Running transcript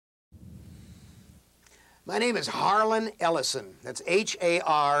My name is Harlan Ellison. That's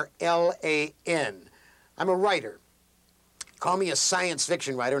H-A-R-L-A-N. I'm a writer. Call me a science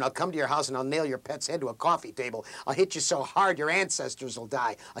fiction writer, and I'll come to your house and I'll nail your pet's head to a coffee table. I'll hit you so hard your ancestors will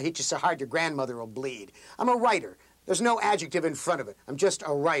die. I'll hit you so hard your grandmother will bleed. I'm a writer. There's no adjective in front of it. I'm just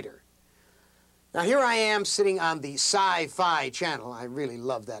a writer. Now, here I am sitting on the Sci Fi Channel. I really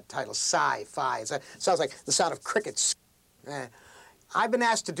love that title, Sci Fi. It sounds like the sound of crickets. I've been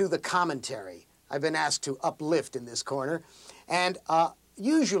asked to do the commentary. I've been asked to uplift in this corner. And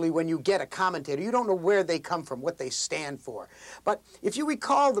usually when you get a commentator, you don't know where they come from, what they stand for. But if you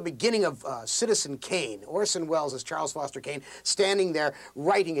recall the beginning of Citizen Kane, Orson Welles as Charles Foster Kane, standing there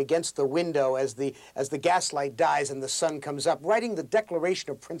writing against the window as the gaslight dies and the sun comes up, writing the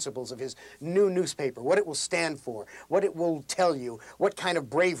declaration of principles of his new newspaper, what it will stand for, what it will tell you, what kind of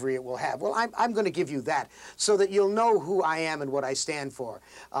bravery it will have. Well, I'm going to give you that so that you'll know who I am and what I stand for.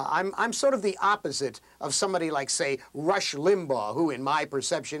 I'm sort of the opposite of somebody like, say, Rush Limbaugh, who, in my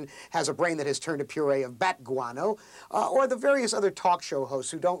perception, has a brain that has turned to puree of bat guano, or the various other talk show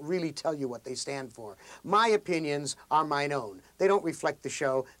hosts who don't really tell you what they stand for. My opinions are mine own. They don't reflect the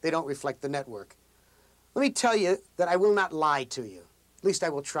show. They don't reflect the network. Let me tell you that I will not lie to you. At least I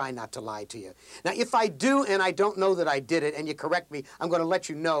will try not to lie to you. Now, if I do and I don't know that I did it and you correct me, I'm going to let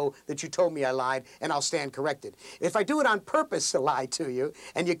you know that you told me I lied and I'll stand corrected. If I do it on purpose to lie to you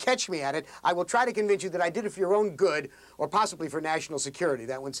and you catch me at it, I will try to convince you that I did it for your own good or possibly for national security.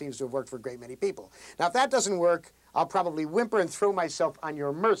 That one seems to have worked for a great many people. Now, if that doesn't work, I'll probably whimper and throw myself on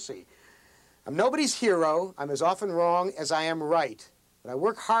your mercy. I'm nobody's hero. I'm as often wrong as I am right. But I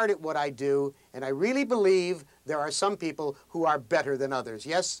work hard at what I do, and I really believe there are some people who are better than others.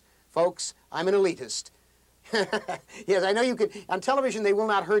 Yes, folks, I'm an elitist. Yes, I know you could. On television, they will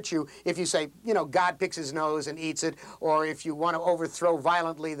not hurt you if you say, you know, God picks his nose and eats it, or if you want to overthrow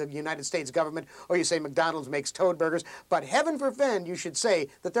violently the United States government, or you say McDonald's makes toad burgers. But heaven forfend you should say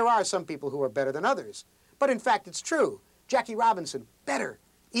that there are some people who are better than others. But in fact, it's true. Jackie Robinson, better.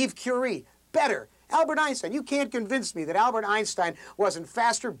 Eve Curie, better. Albert Einstein, you can't convince me that Albert Einstein wasn't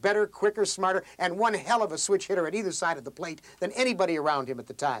faster, better, quicker, smarter, and one hell of a switch hitter at either side of the plate than anybody around him at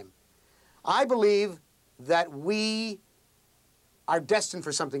the time. I believe that we are destined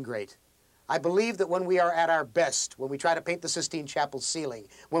for something great. I believe that when we are at our best, when we try to paint the Sistine Chapel ceiling,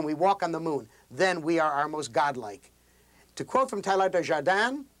 when we walk on the moon, then we are our most godlike. To quote from Teilhard de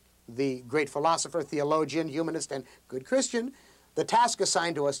Chardin, the great philosopher, theologian, humanist, and good Christian, the task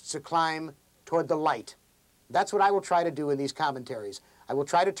assigned to us is to climb toward the light. That's what I will try to do in these commentaries. I will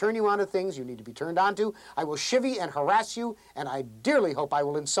try to turn you on to things you need to be turned on to. I will chivvy and harass you, and I dearly hope I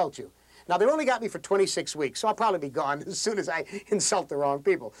will insult you. Now, they've only got me for 26 weeks, so I'll probably be gone as soon as I insult the wrong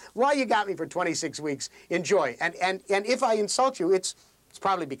people. While you got me for 26 weeks, enjoy. And if I insult you, it's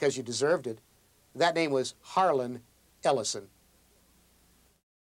probably because you deserved it. That name was Harlan Ellison.